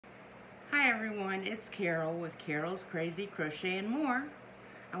Hi everyone, it's Carol with Carol's Crazy Crochet and More.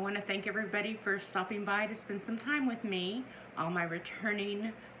 I want to thank everybody for stopping by to spend some time with me, all my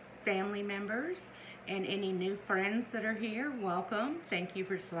returning family members, and any new friends that are here. Welcome. Thank you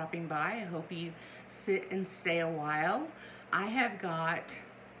for stopping by. I hope you sit and stay a while. I have got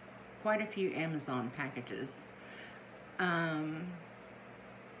quite a few Amazon packages. I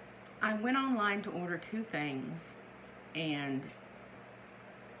went online to order two things and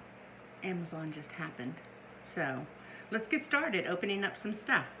Amazon just happened. So let's get started opening up some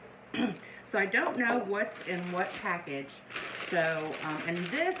stuff. So I don't know what's in what package. So, and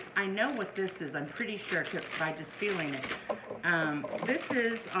this, I know what this is. I'm pretty sure by just feeling it. This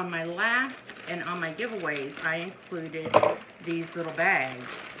is on my last and on my giveaways, I included these little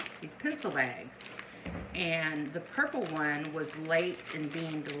bags, these pencil bags. And the purple one was late in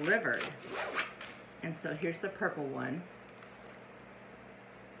being delivered. And so here's the purple one.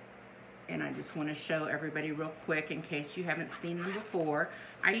 And I just want to show everybody real quick in case you haven't seen them before.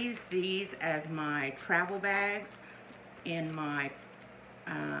 I use these as my travel bags in my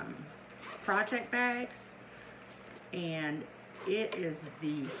project bags. And it is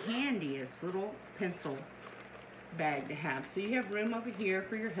the handiest little pencil bag to have. So you have room over here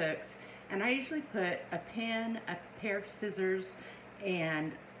for your hooks. And I usually put a pen, a pair of scissors,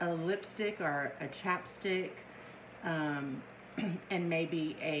 and a lipstick or a chapstick, and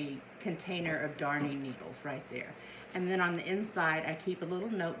maybe a container of darning needles right there. And then on the inside, I keep a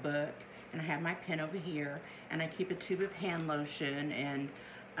little notebook, and I have my pen over here, and I keep a tube of hand lotion and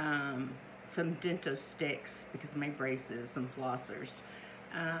some Dento sticks because of my braces, some flossers.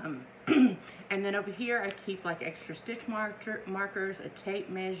 And then over here, I keep like extra stitch markers, a tape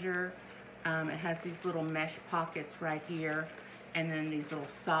measure. It has these little mesh pockets right here, and then these little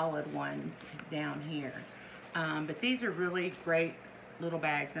solid ones down here. But these are really great little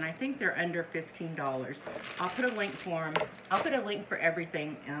bags, and I think they're under $15. I'll put a link for them. I'll put a link for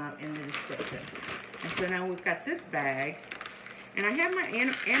everything in the description. And so now we've got this bag, and I have my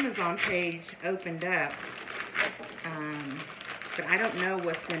Amazon page opened up, but I don't know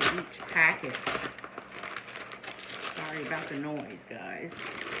what's in each packet. Sorry about the noise, guys.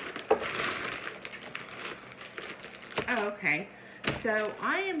 Oh, okay. So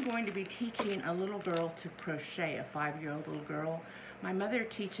I am going to be teaching a little girl to crochet, a 5-year-old little girl. My mother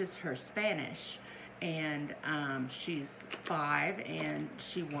teaches her Spanish, and she's 5, and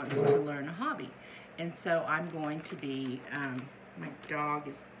she wants to learn a hobby. And so I'm going to be, my dog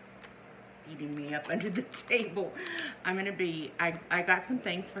is eating me up under the table. I'm going to be, I got some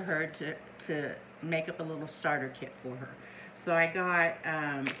things for her to make up a little starter kit for her. So I got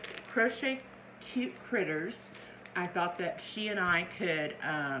Crochet Cute Critters. I thought that she and I could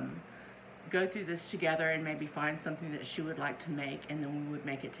go through this together and maybe find something that she would like to make, and then we would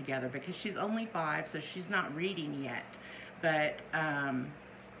make it together because she's only 5, so she's not reading yet. But, oh,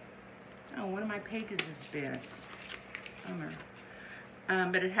 one of my pages is bent.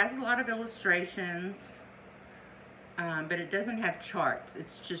 But it has a lot of illustrations, but it doesn't have charts.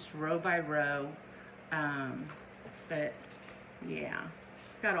 It's just row by row. But, yeah,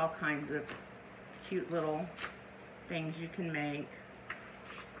 it's got all kinds of cute little things you can make.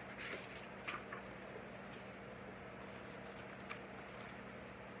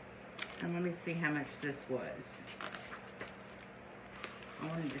 And let me see how much this was. I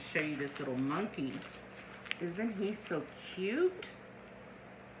wanted to show you this little monkey. Isn't he so cute?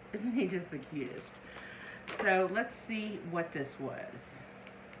 Isn't he just the cutest? So let's see what this was.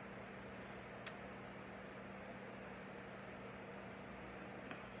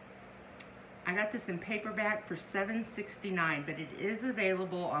 I got this in paperback for $7.69, but it is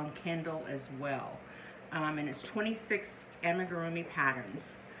available on Kindle as well. And it's 26 amigurumi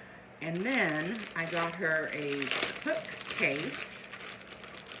patterns. And then I got her a hook case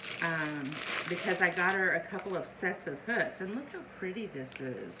because I got her a couple of sets of hooks. And look how pretty this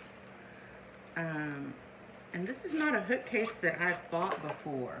is. And this is not a hook case that I've bought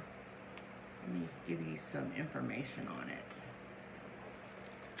before. Let me give you some information on it.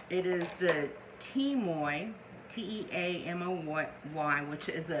 It is the Teamoy, T-E-A-M-O-Y, which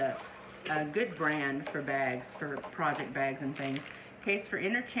is a good brand for bags, for project bags and things. Case for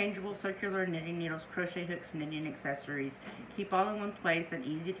interchangeable circular knitting needles, crochet hooks, knitting accessories. Keep all in one place and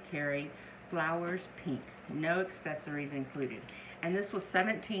easy to carry. Flowers pink. No accessories included. And this was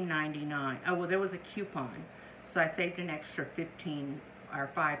 $17.99. Oh, well, there was a coupon, so I saved an extra 15 or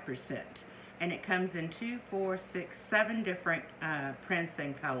 5%. And it comes in 2, 4, 6, 7 different prints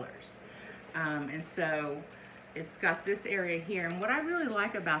and colors. And so it's got this area here. And what I really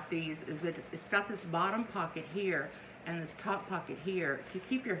like about these is that it's got this bottom pocket here and this top pocket here to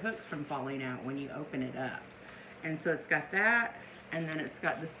keep your hooks from falling out when you open it up. And so it's got that, and then it's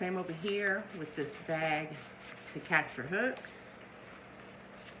got the same over here with this bag to catch your hooks.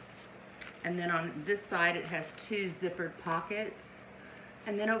 And then on this side, it has two zippered pockets.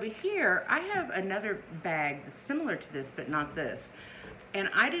 And then over here, I have another bag that's similar to this, but not this. And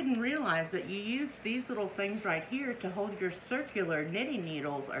I didn't realize that you use these little things right here to hold your circular knitting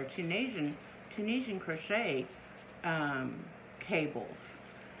needles or Tunisian crochet cables.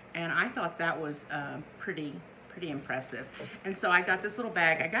 And I thought that was pretty impressive. And so I got this little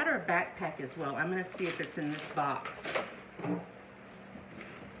bag. I got her a backpack as well. I'm gonna see if it's in this box.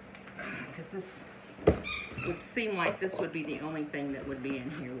 Because this would seem like this would be the only thing that would be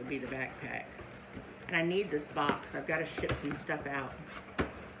in here, would be the backpack. And I need this box. I've got to ship some stuff out.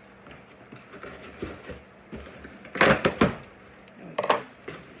 There we go.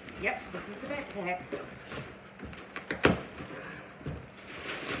 Yep, this is the backpack.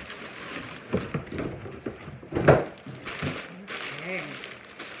 Okay.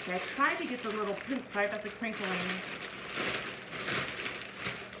 So I tried to get the little pink, sorry about the crinkling.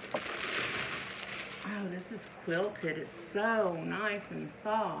 Oh, this is quilted. It's so nice and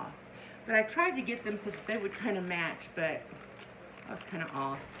soft. But I tried to get them so that they would kind of match, but I was kind of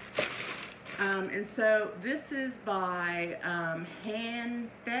off. And so this is by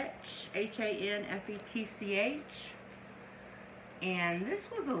Hanfetch, Hanfetch. And this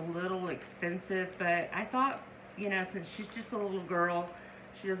was a little expensive, but I thought, you know, since she's just a little girl,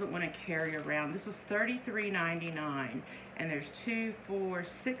 she doesn't want to carry around. This was $33.99, and there's 2, 4,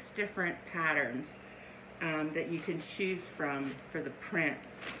 6 different patterns that you can choose from for the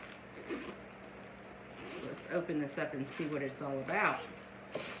prints. So let's open this up and see what it's all about.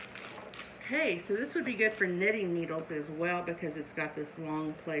 Okay, so this would be good for knitting needles as well because it's got this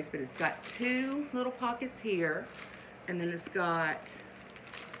long place, but it's got 2 little pockets here, and then it's got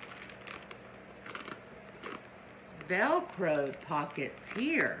Velcro pockets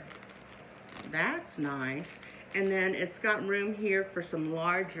here. That's nice. And then it's got room here for some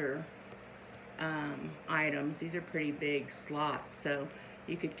larger items. These are pretty big slots, so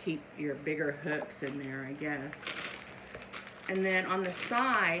you could keep your bigger hooks in there, I guess. And then on the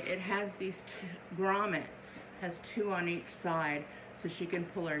side, it has these grommets, has 2 on each side, so she can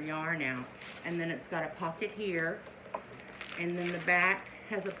pull her yarn out. And then it's got a pocket here, and then the back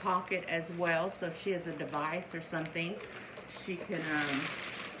has a pocket as well, so if she has a device or something, she can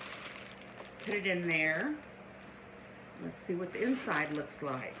put it in there. Let's see what the inside looks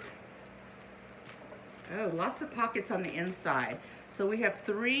like. Oh, lots of pockets on the inside. So we have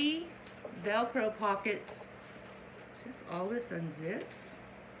 3 Velcro pockets. Is this all this unzips?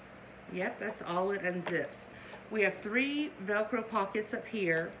 Yep, that's all it unzips. We have 3 Velcro pockets up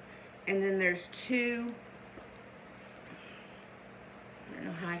here, and then there's 2, I don't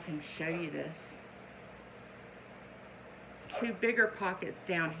know how I can show you this, 2 bigger pockets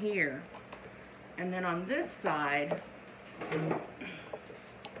down here. And then on this side,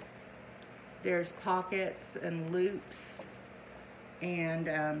 there's pockets and loops and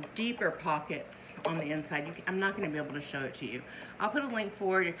deeper pockets on the inside. I'm not going to be able to show it to you. I'll put a link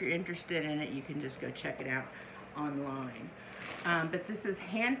for it. If you're interested in it, you can just go check it out online. But this is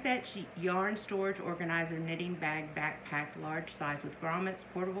Hanfetch Yarn Storage Organizer Knitting Bag Backpack, large size with grommets,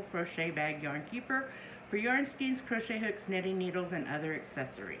 portable crochet bag, yarn keeper for yarn skeins, crochet hooks, knitting needles, and other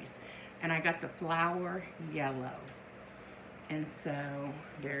accessories. And I got the flower yellow. And so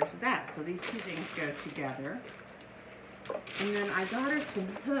there's that. So these 2 things go together. And then I got her some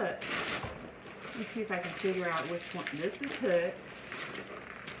hooks. Let's see if I can figure out which one. This is hooks.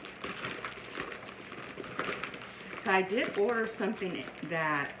 So I did order something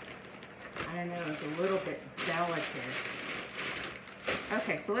that, I don't know, is a little bit delicate.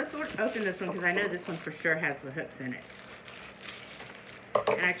 Okay, so let's open this one because I know this one for sure has the hooks in it.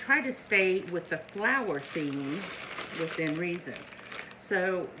 And I tried to stay with the flower theme within reason.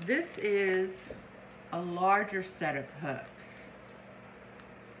 So this is a larger set of hooks.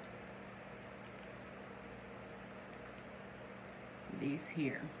 These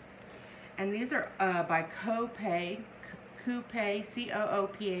here. And these are by Coopay,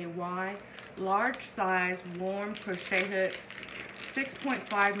 C-O-O-P-A-Y, large size warm crochet hooks,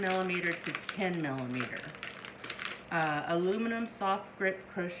 6.5 millimeter to 10 millimeter. Aluminum soft grip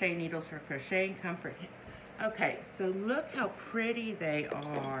crochet needles for crocheting comfort. Okay, so look how pretty they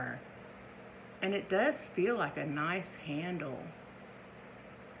are. And it does feel like a nice handle.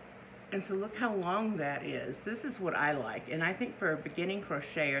 And so look how long that is. This is what I like. And I think for a beginning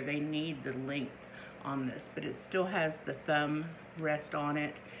crocheter, they need the length on this, but it still has the thumb rest on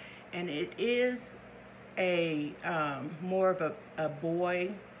it. And it is a more of a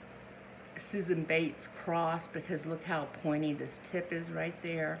boy Susan Bates cross, because look how pointy this tip is right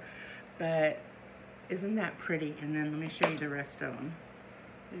there. But isn't that pretty? And then let me show you the rest of them.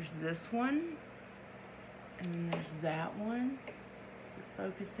 There's this one, and then there's that one. Is it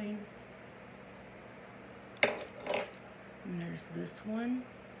focusing? And there's this one.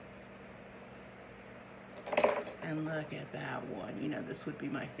 And look at that one. You know, this would be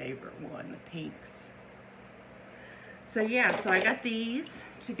my favorite one, the pinks. So yeah, so I got these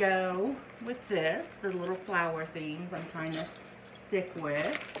to go with this, the little flower themes I'm trying to stick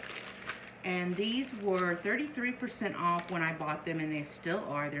with. And these were 33% off when I bought them, and they still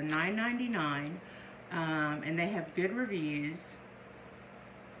are. They're $9.99, and they have good reviews.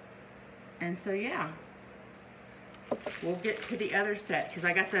 And so yeah, we'll get to the other set, because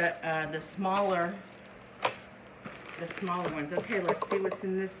I got the smaller ones. Okay, let's see what's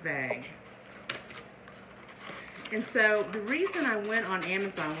in this bag. And so the reason I went on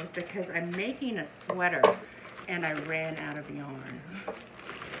Amazon was because I'm making a sweater and I ran out of yarn.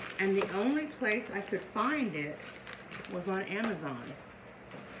 And the only place I could find it was on Amazon.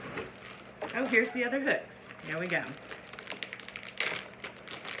 Oh, here's the other hooks. Here we go.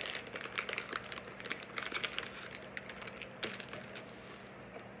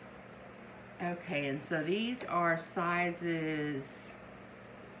 Okay, and so these are sizes,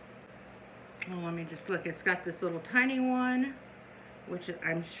 well, let me just look. It's got this little tiny one, which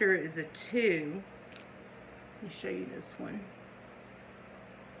I'm sure is a 2. Let me show you this one.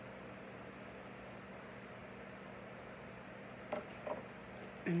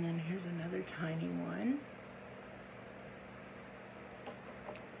 And then here's another tiny one.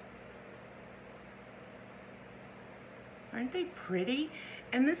 Aren't they pretty?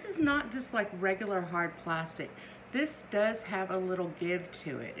 And this is not just like regular hard plastic. This does have a little give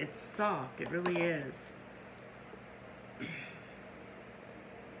to it. It's soft, it really is.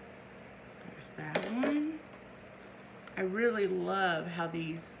 There's that one. I really love how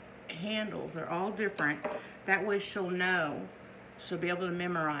these handles are all different. That way she'll know, she'll be able to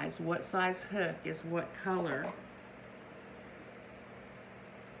memorize what size hook is what color.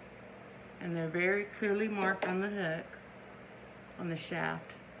 And they're very clearly marked on the hook, on the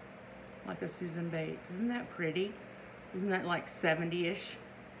shaft, like a Susan Bates. Isn't that pretty? Isn't that like 70-ish?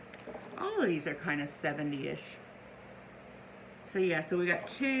 All of these are kind of 70-ish. So yeah, so we got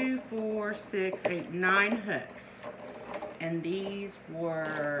 2, 4, 6, 8, 9 hooks. And these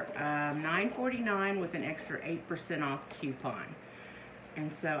were $9.49 with an extra 8% off coupon.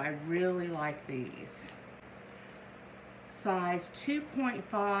 And so I really like these. Size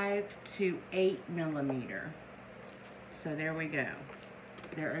 2.5 to 8 millimeter. So there we go.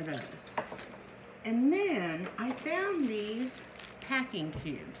 There are those. And then I found these packing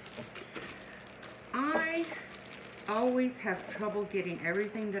cubes. I always have trouble getting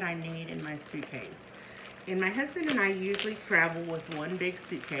everything that I need in my suitcase. And my husband and I usually travel with one big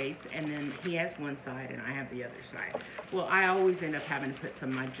suitcase, and then he has one side and I have the other side. Well, I always end up having to put some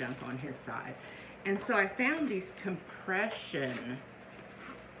of my junk on his side. And so I found these compression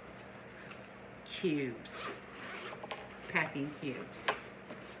cubes, packing cubes.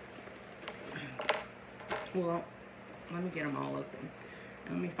 Well, let me get them all open.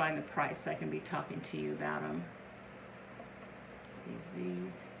 And let me find the price so I can be talking to you about them.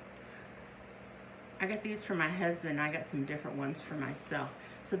 These. I got these for my husband. I got some different ones for myself.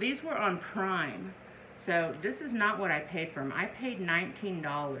 So these were on Prime. So this is not what I paid for them. I paid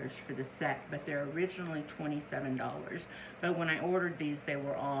 $19 for the set, but they're originally $27. But when I ordered these, they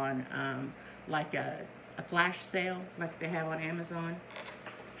were on like a flash sale, like they have on Amazon.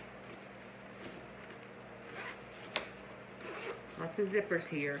 Lots of zippers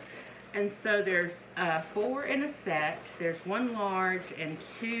here. And so there's 4 in a set. There's 1 large and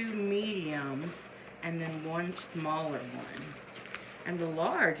 2 mediums, and then 1 smaller one. And the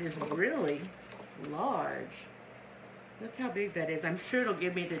large is really large. Look how big that is. I'm sure it'll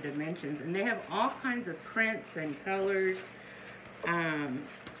give me the dimensions. And they have all kinds of prints and colors. I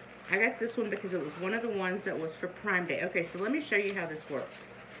got this one because it was one of the ones that was for Prime Day. Okay, so let me show you how this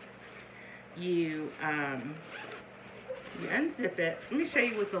works. You unzip it. Let me show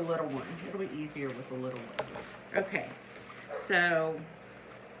you with the little one. It'll be easier with the little one. Okay, so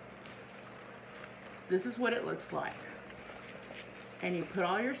this is what it looks like. And you put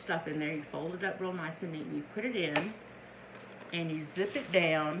all your stuff in there. You fold it up real nice and neat. And you put it in, and you zip it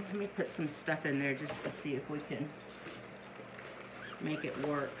down. Let me put some stuff in there just to see if we can make it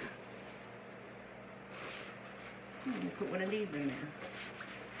work. Let me put one of these in there.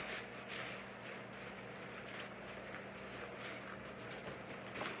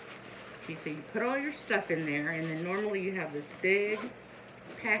 See, so you put all your stuff in there, and then normally you have this big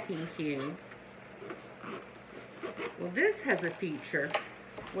packing cube. Well, this has a feature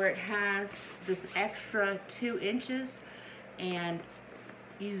where it has this extra 2 inches, and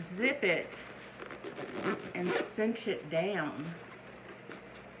you zip it and cinch it down.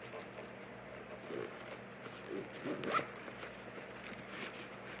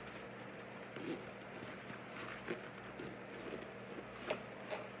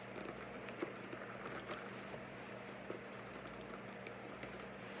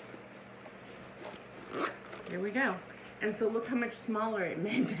 There we go. And so look how much smaller it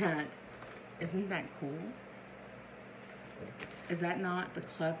made that. Isn't that cool? Is that not the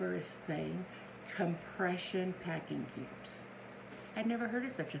cleverest thing? Compression packing cubes. I'd never heard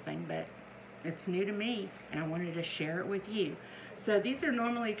of such a thing, but it's new to me, and I wanted to share it with you. So these are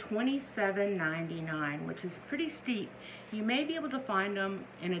normally $27.99, which is pretty steep. You may be able to find them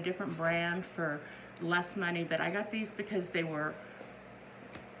in a different brand for less money, but I got these because they were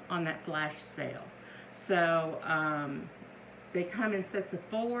on that flash sale. So they come in sets of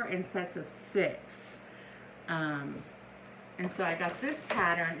 4 and sets of 6. And so I got this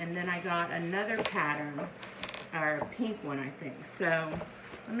pattern, and then I got another pattern, or a pink one, I think. So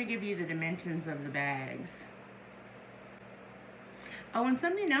let me give you the dimensions of the bags. Oh, and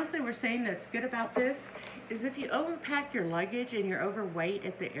something else they were saying that's good about this is if you overpack your luggage and you're overweight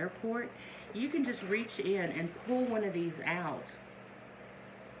at the airport, you can just reach in and pull one of these out,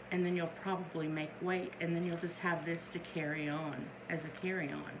 and then you'll probably make weight, and then you'll just have this to carry on as a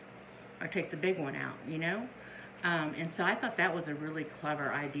carry-on, or take the big one out, you know? And so I thought that was a really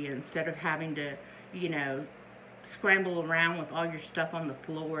clever idea. Instead of having to, you know, scramble around with all your stuff on the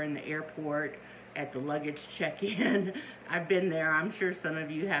floor in the airport at the luggage check-in. I've been there. I'm sure some of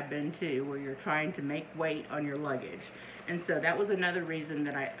you have been too, where you're trying to make weight on your luggage. And so that was another reason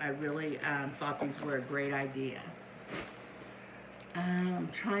that I really thought these were a great idea. I'm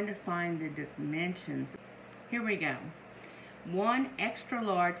trying to find the dimensions. Here we go. 1 extra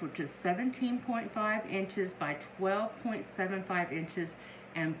large, which is 17.5 inches by 12.75 inches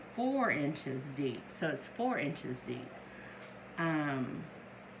and 4 inches deep. So it's 4 inches deep. And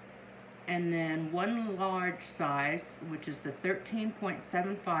then 1 large size, which is the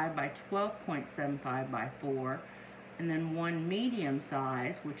 13.75 by 12.75 by 4. And then 1 medium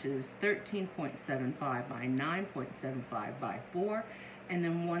size, which is 13.75 by 9.75 by 4. And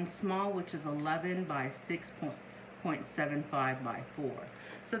then 1 small, which is 11 by 6.75 by 4.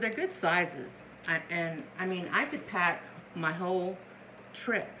 So they're good sizes. And I mean, I could pack my whole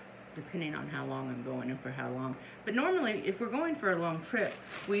trip, depending on how long I'm going and for how long. But normally, if we're going for a long trip,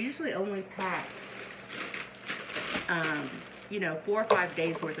 we usually only pack, you know, 4 or 5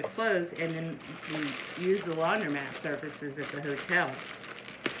 days worth of clothes, and then we use the laundromat services at the hotel.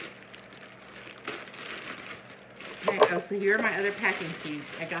 Okay, oh, so here are my other packing cubes.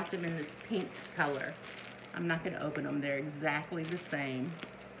 I got them in this pink color. I'm not going to open them. They're exactly the same,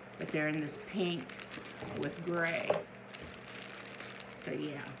 but they're in this pink with gray. So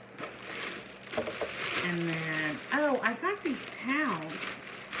yeah. And then, oh, I got these towels.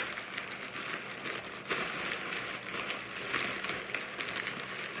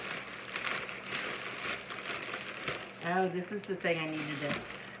 Oh, this is the thing I needed to.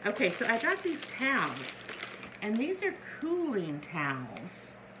 Okay, so I got these towels, and these are cooling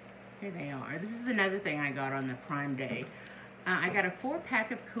towels. Here they are. This is another thing I got on the Prime Day. I got a 4-pack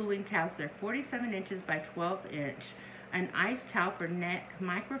of cooling towels. They're 47 inches by 12 inch. An ice towel for neck,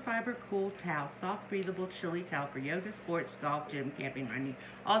 microfiber cool towel, soft breathable chilly towel for yoga, sports, golf, gym, camping, running,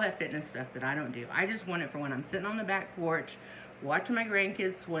 all that fitness stuff that I don't do. I just want it for when I'm sitting on the back porch, watching my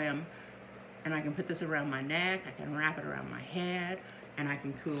grandkids swim, and I can put this around my neck, I can wrap it around my head, and I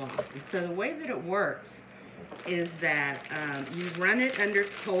can cool off. And so the way that it works is that you run it under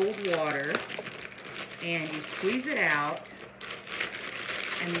cold water, and you squeeze it out,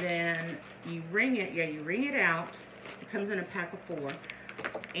 and then you wring it. Yeah, you wring it out. It comes in a pack of 4,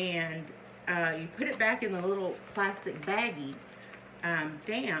 and you put it back in the little plastic baggie,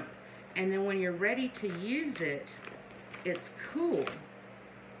 damp, and then when you're ready to use it, it's cool.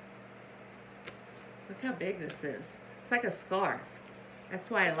 Look how big this is. It's like a scarf. That's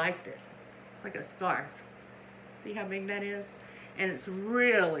why I liked it. It's like a scarf. See how big that is? And it's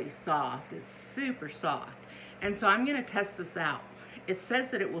really soft. It's super soft. And so I'm going to test this out. It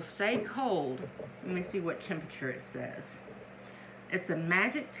says that it will stay cold. Let me see what temperature it says. It's a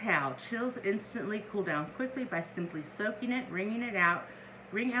magic towel. Chills instantly, cool down quickly by simply soaking it, wringing it out,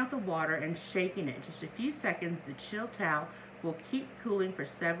 wring out the water, and shaking it. Just a few seconds, the chill towel will keep cooling for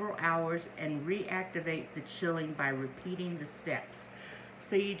several hours and reactivate the chilling by repeating the steps.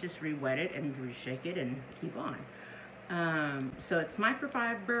 So you just re-wet it and re-shake it and keep on. So it's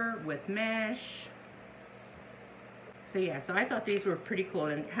microfiber with mesh. So yeah, so I thought these were pretty cool,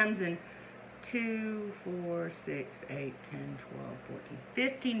 and it comes in 2, 4, 6, 8, 10, 12, 14,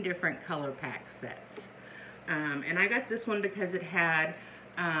 15 different color pack sets. And I got this one because it had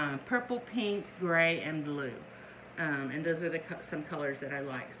purple, pink, gray, and blue. And those are some colors that I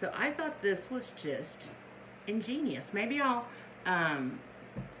like. So I thought this was just ingenious. Maybe I'll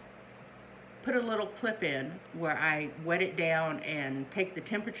put a little clip in where I wet it down and take the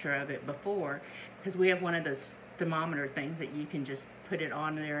temperature of it before, because we have one of those thermometer things that you can just put it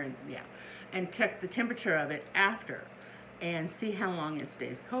on there and yeah, and check the temperature of it after and see how long it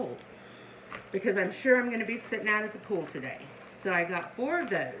stays cold, because I'm sure I'm going to be sitting out at the pool today. So I got 4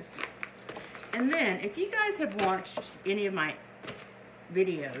 of those. And then if you guys have watched any of my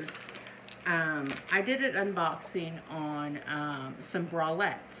videos, I did an unboxing on some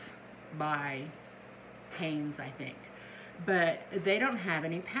bralettes by Hanes, I think, but they don't have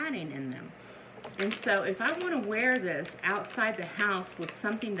any padding in them. And so if I want to wear this outside the house with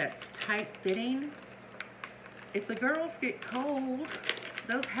something that's tight-fitting, if the girls get cold,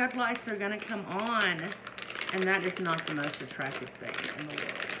 those headlights are going to come on, and that is not the most attractive thing in the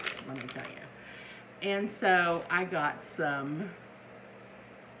world, let me tell you. And so I got some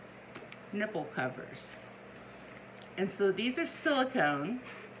nipple covers. And so these are silicone,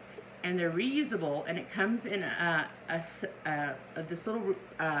 and they're reusable, and it comes in this little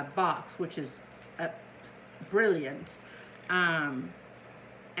box, which is brilliant. And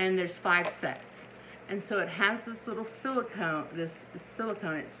there's 5 sets. And so it has this little silicone, it's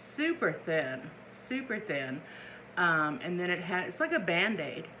super thin, super thin. And then it's like a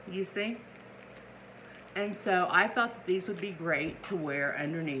Band-Aid, you see? And so I thought that these would be great to wear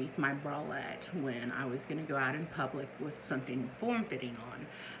underneath my bralette when I was going to go out in public with something form-fitting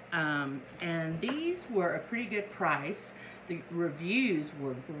on. And these were a pretty good price. The reviews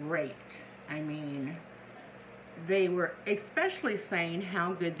were great. I mean, they were especially saying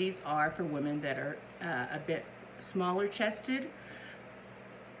how good these are for women that are a bit smaller chested,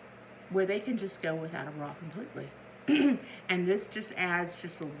 where they can just go without a bra completely. And this just adds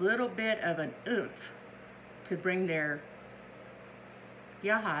just a little bit of an oomph to bring their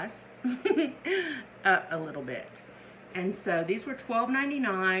yahas up a little bit. And so these were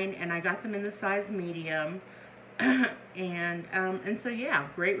 $12.99, and I got them in the size medium. And so yeah,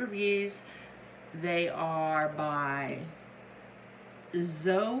 great reviews. They are by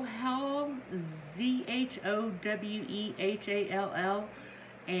Zhowell, Z-H-O-W-E-H-A-L-L,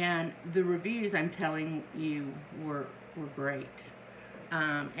 and the reviews, I'm telling you, were great.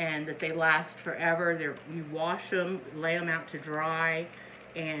 And that they last forever. You wash them, lay them out to dry,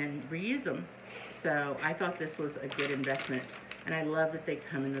 and reuse them. So I thought this was a good investment, and I love that they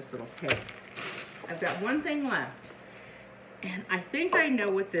come in this little case. I've got one thing left, and I think I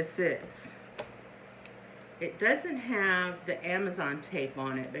know what this is. It doesn't have the Amazon tape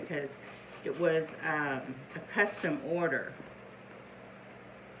on it because it was a custom order.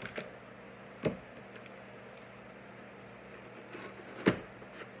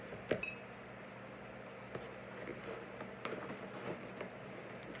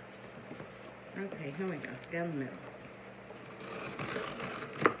 Okay, here we go, down the middle.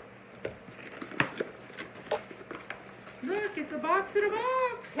 Look, it's a box in a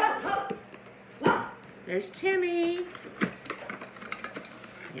box. There's Timmy.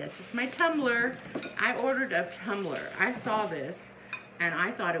 Yes, it's my tumbler. I ordered a tumbler. I saw this, and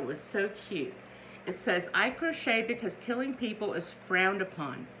I thought it was so cute. It says, I crochet because killing people is frowned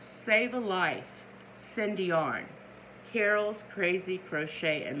upon. Save a life. Send yarn. Carol's Crazy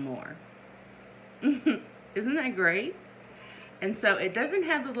Crochet and More. Isn't that great? And so it doesn't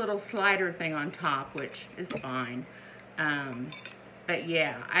have the little slider thing on top, which is fine. But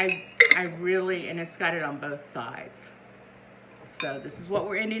yeah, I really, and it's got it on both sides. So this is what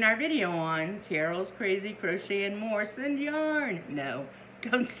we're ending our video on. Carol's Crazy Crochet and More. Send yarn. No,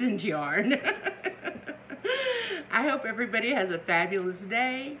 don't send yarn. I hope everybody has a fabulous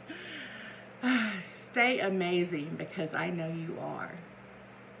day. Stay amazing, because I know you are.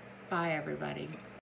 Bye, everybody.